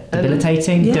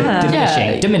debilitating,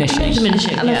 Yeah.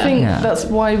 diminishing. And I think Yeah. that's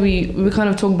why we were kind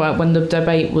of talking about it when the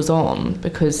debate was on,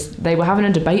 because they were having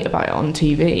a debate about it on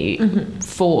TV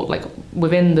for like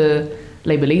within the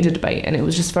Labour leader debate, and it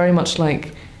was just very much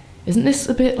like, isn't this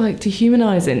a bit like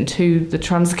dehumanising to the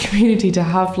trans community to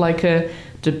have like a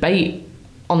debate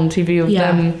on TV of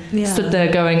them stood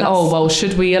there going, oh well,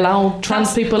 should we allow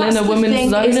trans people in a women's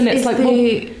zone? And it's like,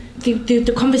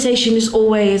 the conversation is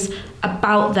always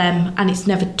about them, and it's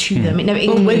never to them. It never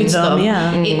includes them.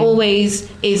 It always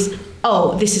is,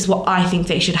 oh, this is what I think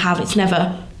they should have. It's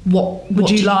never what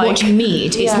do you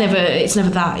need. It's never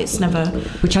that. It's never.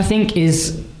 Which I think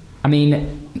is, I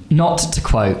mean, not to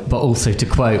quote, but also to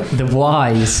quote the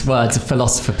wise words of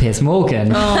philosopher Piers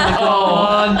Morgan. Oh my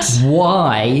God.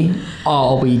 Why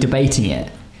are we debating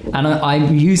it? And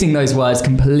I'm using those words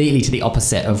completely to the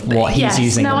opposite of what he's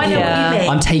using. No, I know what you mean.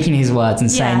 I'm taking his words and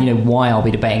saying, why are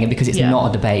we debating it? Because it's not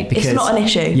a debate. Because it's not an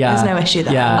issue. Yeah, there's no issue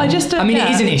there. Yeah. I mean,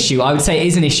 it is an issue. I would say it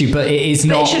is an issue, but it is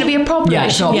not. But it shouldn't be a problem. Yeah,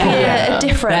 it's not a problem. a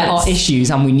difference. There are issues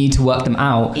and we need to work them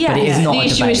out, but it is not the a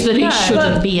issue debate. is that it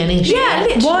shouldn't be an issue. Yeah,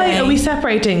 literally. Why are we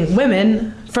separating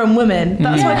women from women?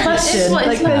 That's my question.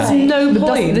 There's no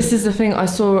point. This is the thing. I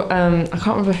saw, I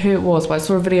can't remember who it was, but I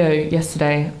saw a video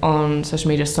yesterday on social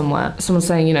media somewhere. Someone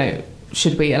saying,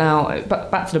 should we allow,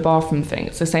 back to the bathroom thing,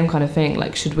 it's the same kind of thing,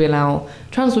 like, should we allow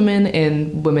trans women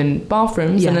in women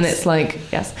bathrooms? Yes. And then it's like,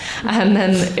 yes. And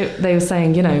then they were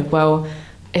saying, well,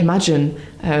 imagine,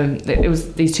 it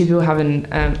was these two people having,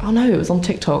 it was on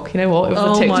TikTok. You know what? It was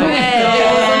on TikTok.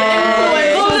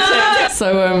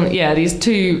 So, these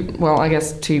two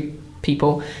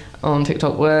people on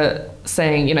TikTok were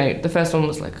saying, the first one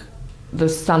was like the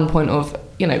standpoint of,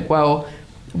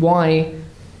 why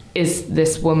is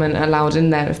this woman allowed in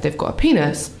there if they've got a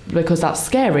penis? Because that's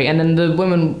scary. And then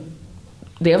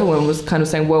the other one was kind of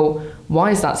saying, well,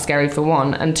 why is that scary for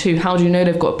one? And two, how do you know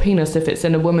they've got a penis if it's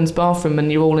in a woman's bathroom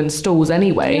and you're all in stalls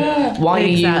anyway? Why are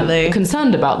you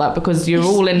concerned about that? Because you're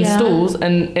all in stalls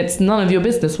and it's none of your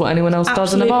business what anyone else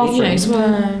does in a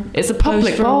bathroom. It's a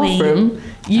public bathroom.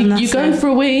 You go for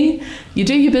a wee, you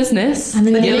do your business, and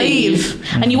then you leave.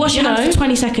 And you wash your hands for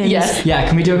 20 seconds. Yes. Yeah,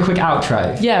 can we do a quick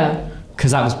outro? Yeah.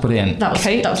 Because that was brilliant. That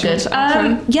was good.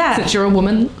 Since you're a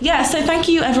woman. Yeah, so thank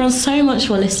you everyone so much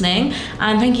for listening,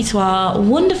 and thank you to our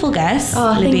wonderful guests,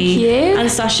 Libby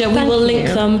and Sasha. We will link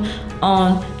them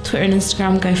on Twitter and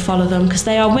Instagram. Go follow them because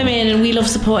they are women and we love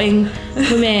supporting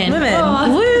women.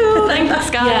 Woo!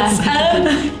 Thanks, guys.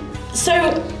 Yeah.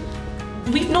 So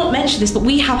we've not mentioned this, but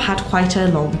we have had quite a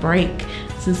long break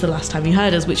since the last time you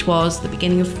heard us, which was the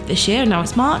beginning of this year, and now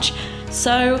it's March.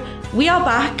 So we are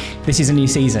back. This is a new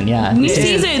season, yeah.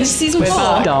 Season 4. Season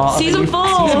 4, Season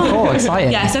 4,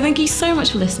 exciting. Yeah, so thank you so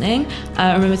much for listening.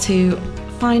 Remember to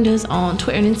find us on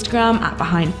Twitter and Instagram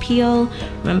 @BehindPeel.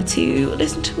 Remember to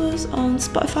listen to us on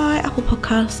Spotify, Apple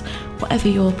Podcasts, whatever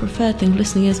your preferred thing of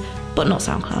listening is, but not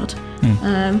SoundCloud.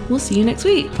 We'll see you next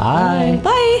week. Bye.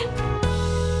 Bye.